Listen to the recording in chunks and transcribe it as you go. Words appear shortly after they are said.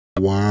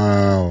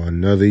Wow,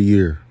 another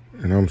year,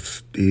 and I'm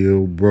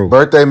still broke.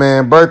 Birthday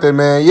man,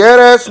 yeah,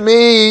 that's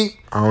me.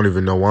 I don't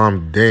even know why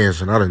I'm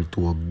dancing. I done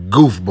threw a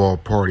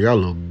goofball party. I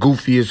look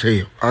goofy as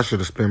hell. I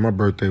should have spent my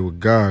birthday with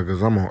God,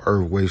 because I'm on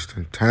earth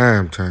wasting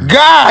time.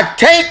 God,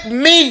 take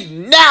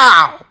me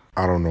now.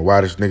 I don't know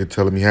why this nigga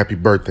telling me happy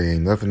birthday.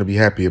 Ain't nothing to be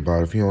happy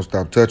about. If he don't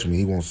stop touching me,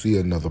 he won't see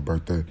another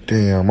birthday.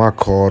 Damn, I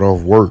called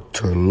off work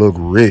to look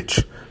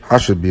rich. I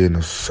should be in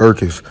a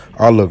circus.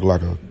 I look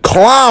like a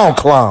clown.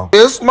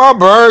 It's my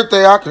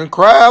birthday. I can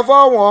cry if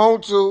I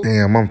want to.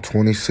 Damn, I'm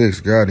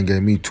 26. God done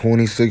gave me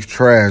 26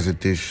 tries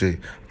at this shit.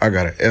 I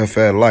got an F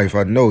at life.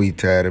 I know he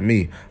tired of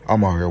me.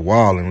 I'm out here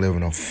wild and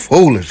living a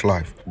foolish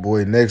life.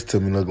 Boy next to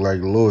me look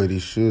like Lloyd. He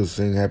should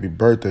sing happy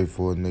birthday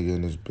for a nigga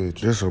in this bitch.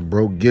 Just a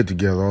broke get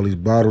together. All these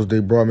bottles they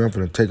brought me, I'm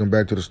finna take them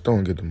back to the store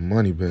and get the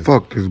money back.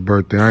 Fuck this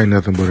birthday. I ain't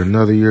nothing but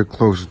another year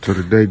closer to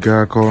the day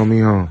God called me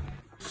home.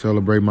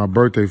 Celebrate my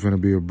birthday finna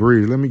be a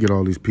breeze. Let me get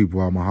all these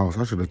people out of my house.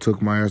 I should have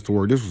took my ass to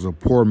work. This was a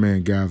poor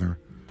man gathering.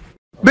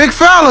 Big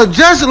fella,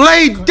 just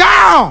lay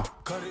down.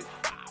 Cut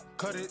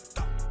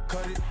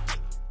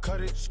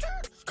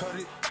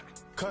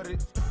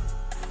it.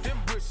 Them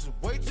bricks is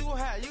way too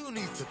high. You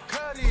need to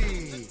cut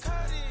it.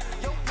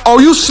 Oh,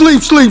 you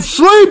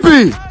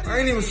sleepy. I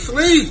ain't even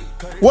sleep.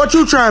 What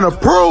you trying to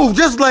prove?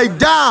 Just lay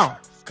down.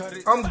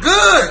 I'm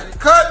good.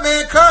 Cut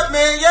man.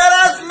 Yeah,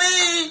 that's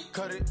me.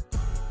 Cut it.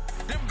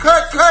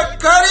 Cut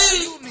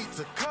it. You need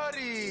to cut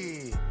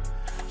it.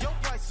 Your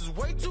price is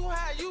way too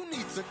high. You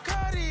need to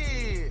cut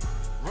it.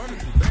 Running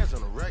through bands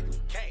on a regular.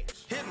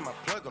 Hitting my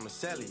plug on the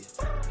cellular.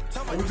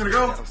 We finna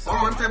go?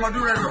 Oh, let me take my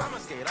do-rag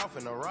off.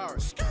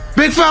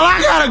 Big fella,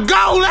 I gotta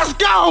go. Let's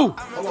go.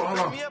 Hold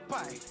on.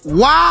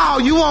 Wow,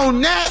 you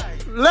on that?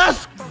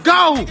 Let's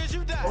go.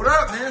 Hold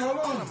up, man. Hold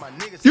on.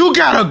 You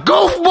got a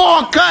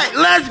goofball cut.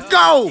 Let's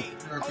go.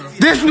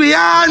 This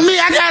beyond me.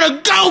 I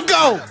gotta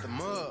go.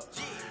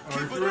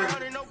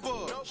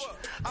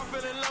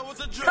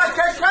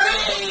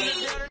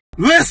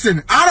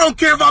 Listen, I don't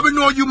care if I've been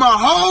knowing you my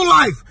whole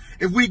life.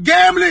 If we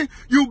gambling,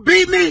 you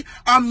beat me,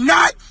 I'm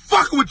not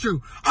fucking with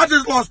you. I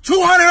just lost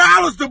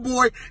 $200 to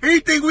boy, and he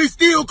think we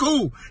still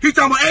cool. He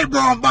talking about, hey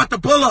bro, I'm about to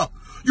pull up.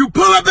 You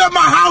pull up at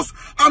my house,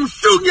 I'm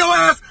shooting your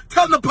ass,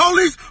 telling the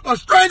police a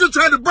stranger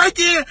tried to break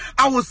in.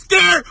 I was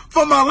scared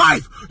for my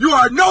life. You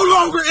are no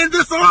longer in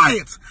this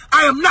alliance.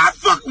 I am not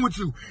fucking with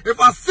you. If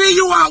I see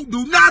you out,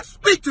 do not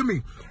speak to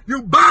me.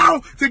 You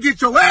bound to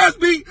get your ass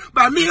beat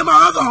by me and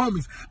my other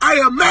homies. I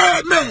am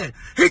mad man.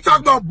 He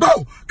talking about,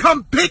 bro,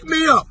 come pick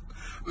me up.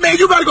 Man,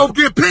 you better go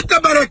get picked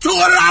up by that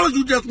 $200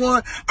 you just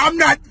won. I'm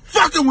not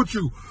fucking with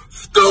you.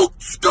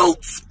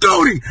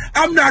 Scooty.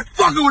 I'm not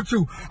fucking with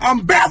you.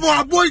 I'm baffled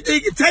how boys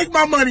think you can take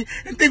my money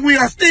and think we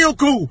are still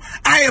cool.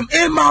 I am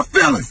in my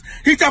feelings.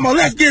 He talking about,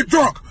 let's get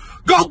drunk.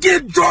 Go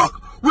get drunk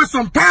with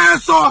some pine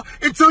saw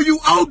until you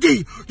OD.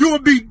 You will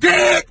be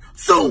dead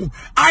soon.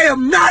 I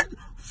am not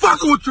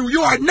fucking with you.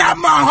 You are not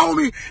my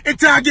homie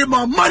until I get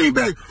my money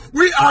back.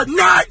 We are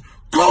not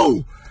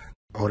cool.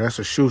 Oh, that's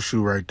a shoe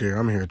right there.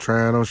 I'm here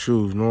trying on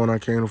shoes, knowing I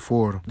can't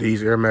afford them.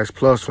 These Air Max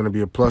Plus finna be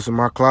a plus in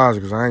my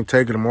closet, because I ain't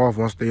taking them off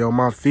once they on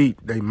my feet.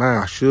 They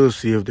mine. I should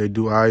see if they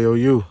do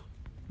IOU.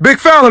 Big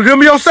fella, give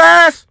me your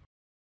size.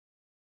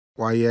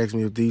 Why you ask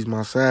me if these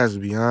my sizes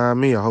behind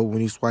me? I hope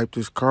when he swipe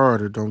this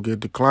card, it don't get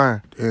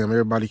declined. Damn,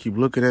 everybody keep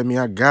looking at me.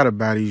 I gotta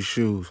buy these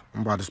shoes.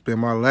 I'm about to spend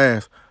my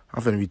last.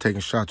 I'm finna be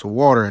taking shots of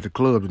water at the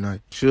club tonight.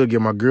 Should get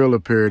my girl a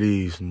pair of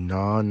these.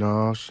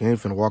 No, she ain't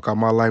finna walk out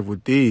my life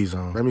with these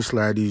on. Let me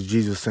slide these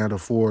Jesus Santa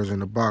 4s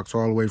in the box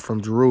all the way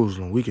from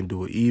Jerusalem. We can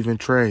do an even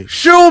trade.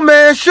 Shoe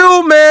man,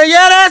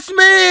 yeah, that's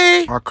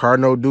me. My car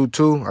no do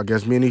too. I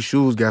guess me and these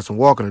shoes got some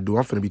walking to do.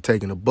 I'm finna be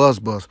taking the bus.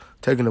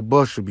 Taking the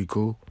bus should be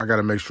cool. I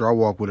gotta make sure I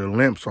walk with a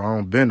limp so I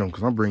don't bend them,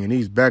 because I'm bringing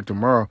these back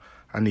tomorrow.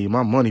 I need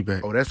my money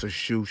back. Oh, that's a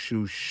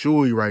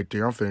shoey right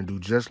there. I'm finna do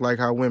just like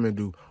how women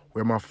do.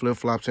 Wear my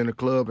flip-flops in the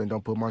club and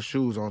don't put my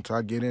shoes on till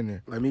I get in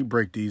there. Let me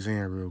break these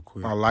in real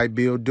quick. My light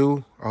bill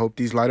due. I hope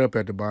these light up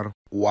at the bottom.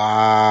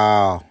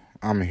 Wow.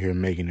 I'm in here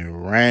making it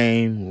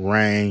rain.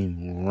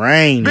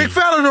 Big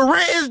fella, the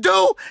rent is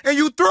due and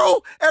you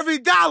threw every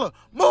dollar.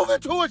 Move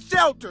into a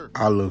shelter.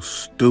 I look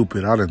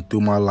stupid. I done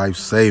threw my life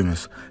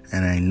savings,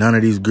 and ain't none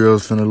of these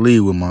girls finna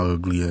leave with my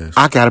ugly ass.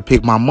 I gotta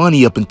pick my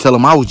money up and tell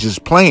them I was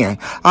just playing.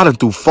 I done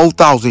threw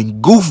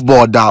 4,000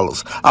 goofball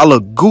dollars. I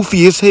look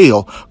goofy as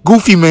hell.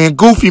 Goofy man.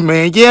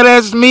 Yeah,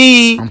 that's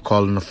me. I'm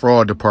calling the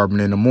fraud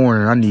department in the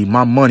morning. I need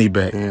my money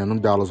back. Damn,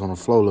 them dollars on the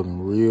floor looking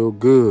real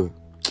good.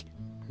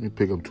 Let me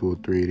pick up 2 or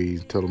 3 of these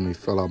and tell them they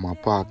fell out my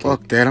pocket.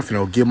 Fuck that. I'm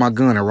finna go get my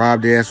gun and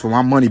rob their ass for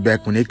my money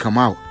back when they come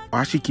out.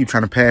 Why she keep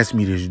trying to pass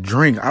me this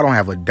drink? I don't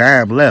have a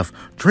dime left.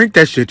 Drink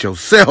that shit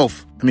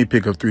yourself. Let me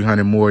pick up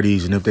 300 more of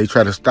these, and if they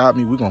try to stop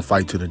me, we gonna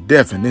fight to the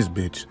death in this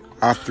bitch.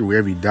 I threw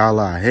every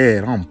dollar I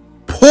had. I'm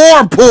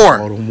poor.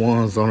 All the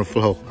ones on the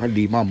floor. I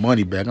need my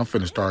money back. I'm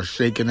finna start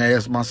shaking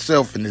ass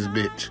myself in this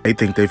bitch. They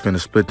think they finna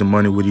split the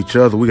money with each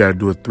other. We gotta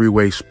do a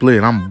 3-way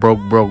split. I'm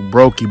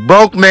brokey.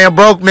 Broke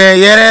man.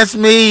 Yeah, that's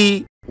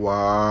me.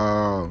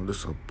 Wow,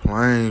 this a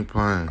plane.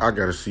 I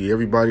gotta see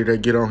everybody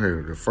that get on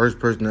here. The first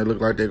person that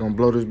look like they gonna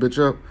blow this bitch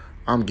up,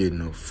 I'm getting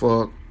the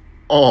fuck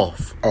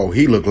off. Oh,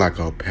 he look like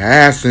a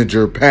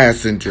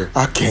passenger.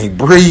 I can't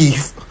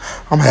breathe.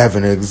 I'm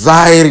having an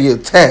anxiety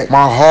attack.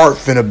 My heart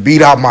finna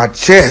beat out my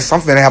chest.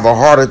 I'm finna have a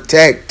heart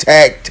attack.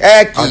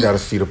 I gotta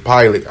see the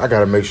pilot. I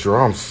gotta make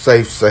sure I'm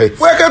safe.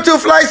 Welcome to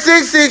flight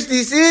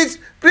 666.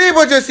 Please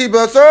put your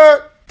seatbelt,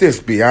 sir. This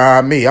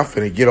beyond me. I'm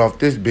finna get off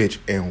this bitch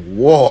and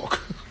walk.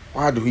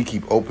 Why do he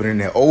keep opening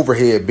that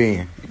overhead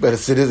bin? You better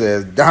sit his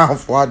ass down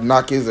before I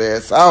knock his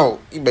ass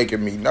out. He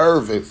making me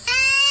nervous.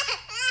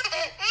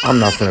 I'm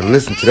not finna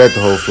listen to that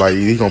the whole flight.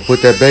 Either he gonna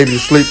put that baby to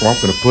sleep or I'm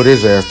finna put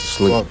his ass to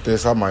sleep. Fuck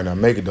this, I might not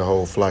make it the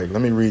whole flight.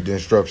 Let me read the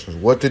instructions.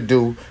 What to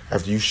do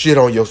after you shit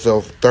on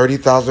yourself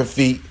 30,000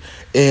 feet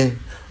in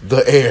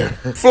the air.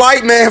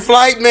 Flight man,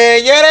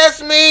 yeah,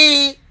 that's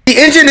me. The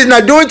engine is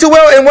not doing too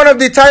well and one of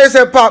the tires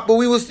have popped, but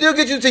we will still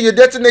get you to your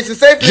destination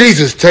safely.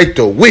 Jesus, take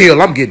the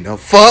wheel. I'm getting the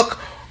fuck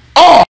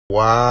off.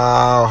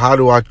 Wow, how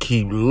do I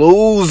keep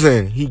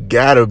losing? He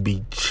gotta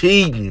be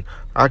cheating.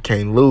 I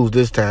can't lose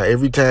this time.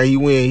 Every time he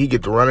win, he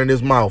get to run in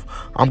his mouth.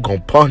 I'm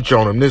gonna punch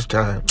on him this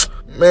time.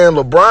 Man,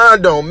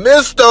 LeBron don't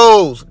miss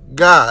those.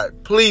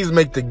 God, please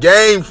make the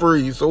game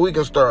free so we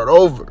can start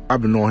over.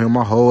 I've been knowing him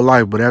my whole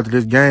life, but after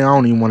this game, I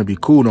don't even want to be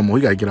cool no more.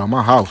 He gotta get out of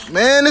my house.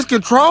 Man, this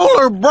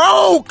controller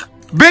broke.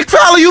 Big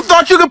fella, you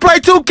thought you could play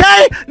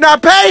 2K? Now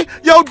pay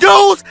your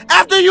dues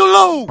after you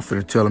lose. I'm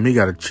finna tell him he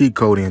got a cheat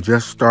code in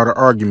just start an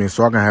argument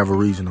so I can have a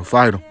reason to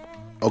fight him.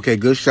 Okay,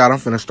 good shot. I'm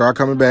finna start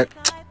coming back.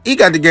 He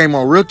got the game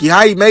on rookie.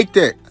 How he make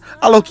that?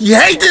 I low-key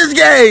hate this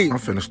game. I'm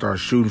finna start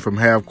shooting from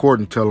half court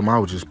and tell him I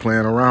was just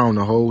playing around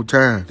the whole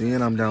time.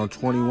 Then I'm down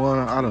 21.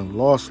 I done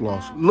lost.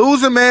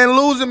 Losing man.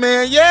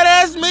 Yeah,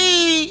 that's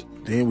me.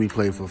 Then we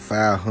play for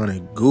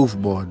 500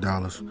 goofball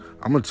dollars.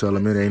 I'm gonna tell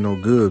him it ain't no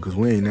good because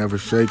we ain't never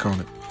shake on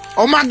it.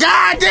 Oh my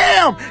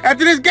goddamn!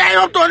 After this game,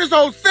 I'm throwing this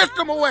whole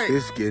system away.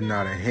 It's getting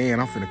out of hand.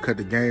 I'm finna cut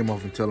the game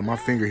off and tell him my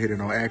finger hit it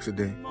on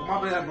accident. Oh,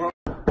 my bad, bro.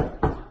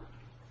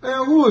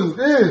 Damn, who is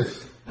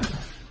this?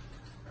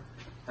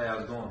 Hey,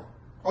 how's it going?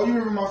 Oh, you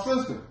remember my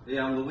sister?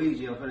 Yeah, I'm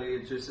Luigi. I'm finna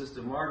get your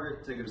sister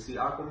Margaret, take her to see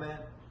Aquaman.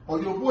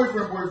 Oh, your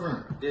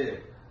boyfriend? Yeah.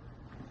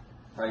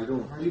 How you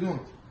doing?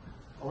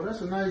 Oh,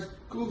 that's a nice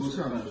goose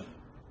challenge.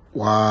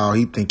 Wow,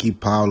 he think he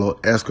Pablo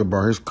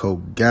Escobar. His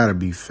coat gotta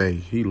be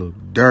fake. He look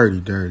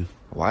dirty.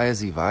 Why is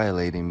he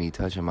violating me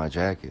touching my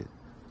jacket?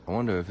 I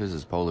wonder if this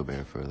is polar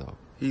bear fur, though.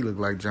 He look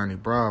like Johnny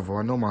Bravo.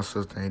 I know my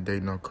sister ain't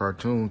dating no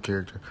cartoon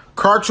character.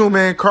 Cartoon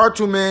man,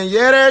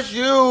 yeah, that's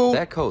you.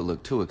 That coat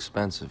looked too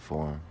expensive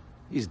for him.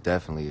 He's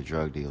definitely a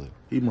drug dealer.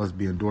 He must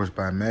be endorsed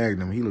by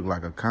Magnum. He look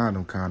like a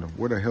condom.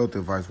 Where the health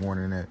advice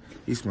warning at?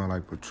 He smell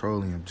like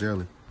petroleum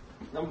jelly.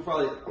 I'm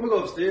gonna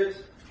go upstairs.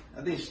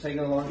 I think she's taking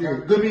a long time. Yeah,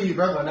 good meeting you,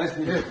 brother. Nice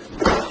meeting you.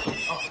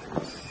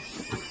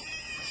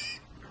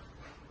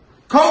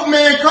 Coke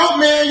man,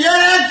 yeah,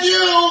 that's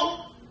you.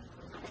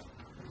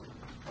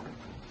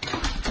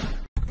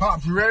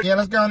 Pops, you ready? Yeah,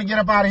 let's go and get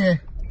up out of here.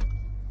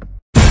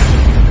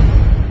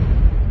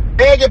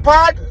 Beg your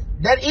pardon?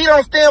 That E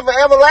don't stand for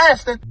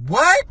everlasting.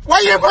 What?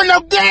 Why you ain't put no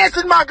gas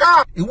in my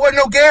car? It wasn't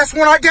no gas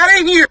when I got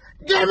in here.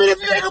 Damn it,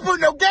 if you ain't gonna put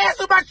no gas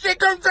in my shit,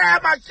 come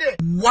drive my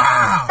shit.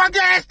 Wow. My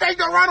gas ain't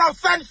gonna run on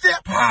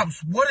Sunship.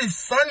 Pops, what is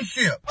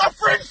Sunship? A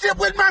friendship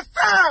with my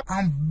son.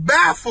 I'm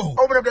baffled.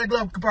 Open up that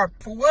glove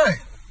compartment. For what?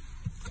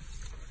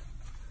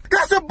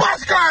 That's a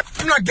bus car.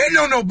 I'm not getting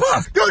on no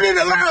bus. You need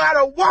to learn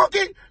how to walk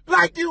it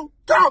like you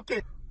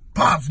talking.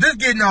 Pops, this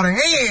getting out of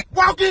hand.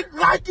 Walk it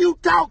like you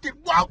talking.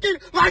 Walking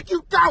like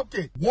you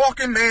talking.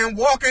 Walking man,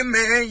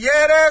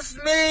 yeah, that's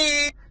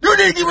me. You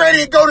need to get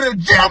ready to go to the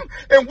gym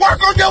and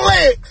work on your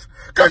legs.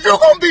 Cause you're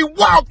gonna be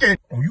walking.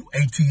 Oh, you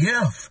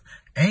ATF.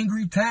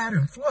 Angry, tired,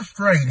 and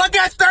frustrated. I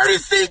got 30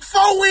 seats,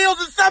 4 wheels,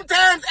 and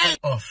sometimes 8.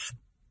 A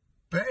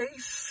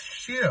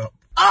spaceship.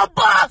 A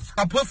bus.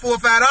 I put $4 or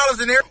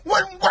 $5 in there.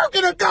 Wouldn't work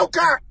in a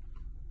go-kart.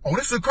 Oh,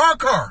 this is a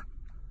car.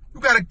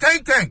 You got a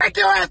tank. Take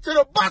your ass to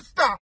the bus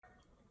stop.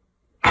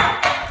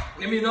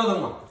 Give me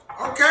another one.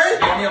 Okay.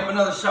 Give me up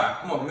another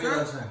shot. Come on, give me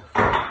another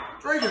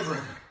shot. Drink it.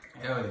 Hell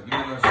yeah, give me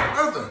another shot.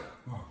 Nothing.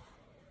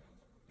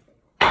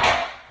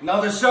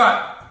 Another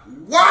shot.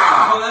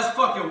 Wow. Oh, that's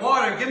fucking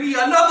water. Give me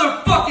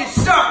another fucking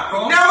shot,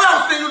 bro. Never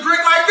else seen you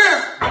drink like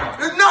this.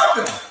 It's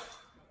nothing.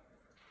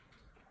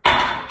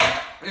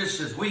 This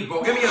shit's weak,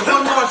 bro. Give me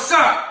one more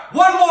shot.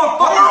 One more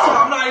fucking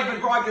shot. I'm not even,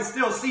 bro. I can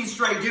still see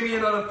straight. Give me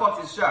another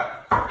fucking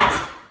shot.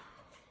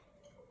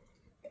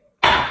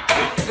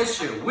 This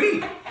shit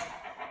weak.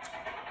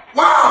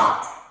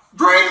 Wow.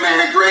 Drink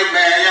man. Yeah,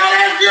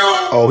 that's you.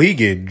 Oh, he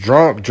get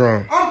drunk.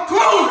 I'm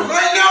clueless. I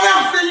ain't never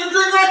ever seen you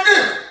drink like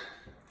this.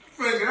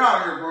 Finna get out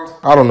of here, bro.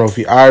 I don't know if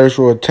he Irish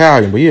or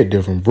Italian, but he a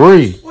different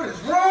breed. What is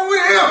wrong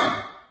with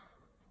him?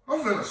 I'm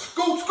finna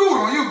scoot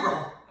on you,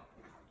 bro.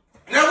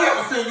 Never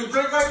ever seen you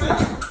drink like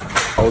this.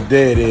 Oh,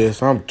 there it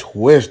is. I'm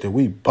twisted.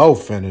 We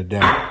both finna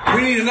down.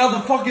 We need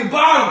another fucking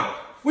bottle.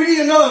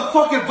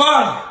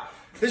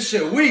 This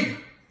shit weak.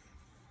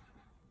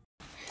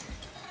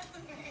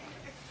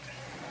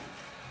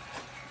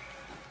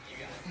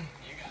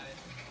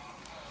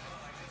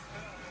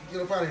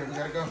 Get up out of here. We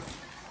gotta go.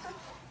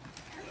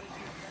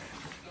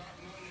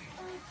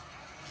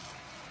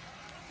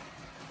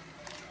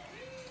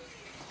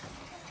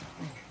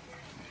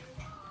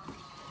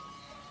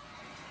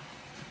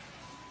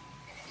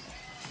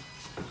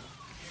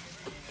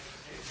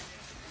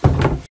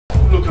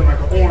 Looking like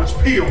an orange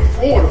peel,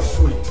 Florida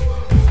sweet.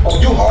 Oh,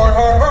 you hard.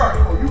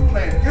 Oh, you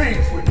playing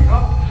games with me,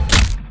 huh?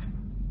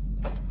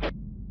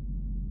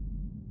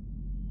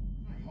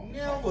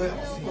 Yeah, well,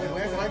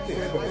 act like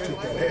this.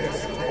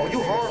 Oh,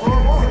 you hard.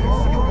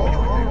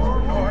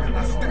 Hard, and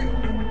I stay.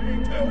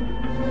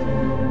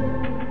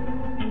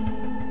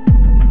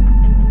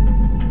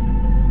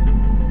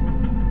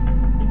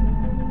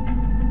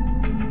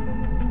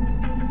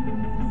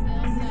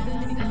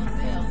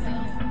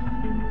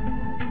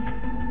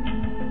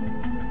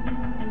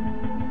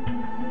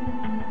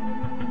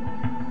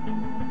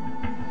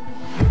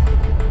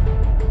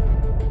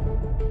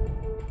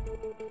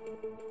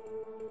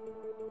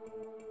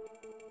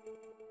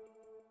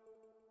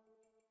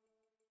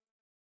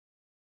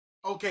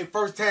 Okay,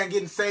 first time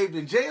getting saved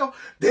in jail.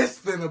 This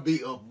finna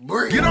be a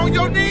breeze. Get on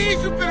your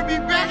knees, you finna be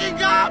begging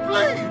God,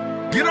 please.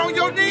 Get on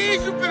your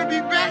knees, you finna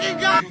be begging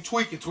God. You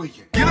tweaking.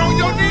 Get on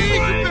your knees,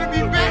 you finna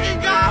be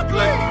begging God.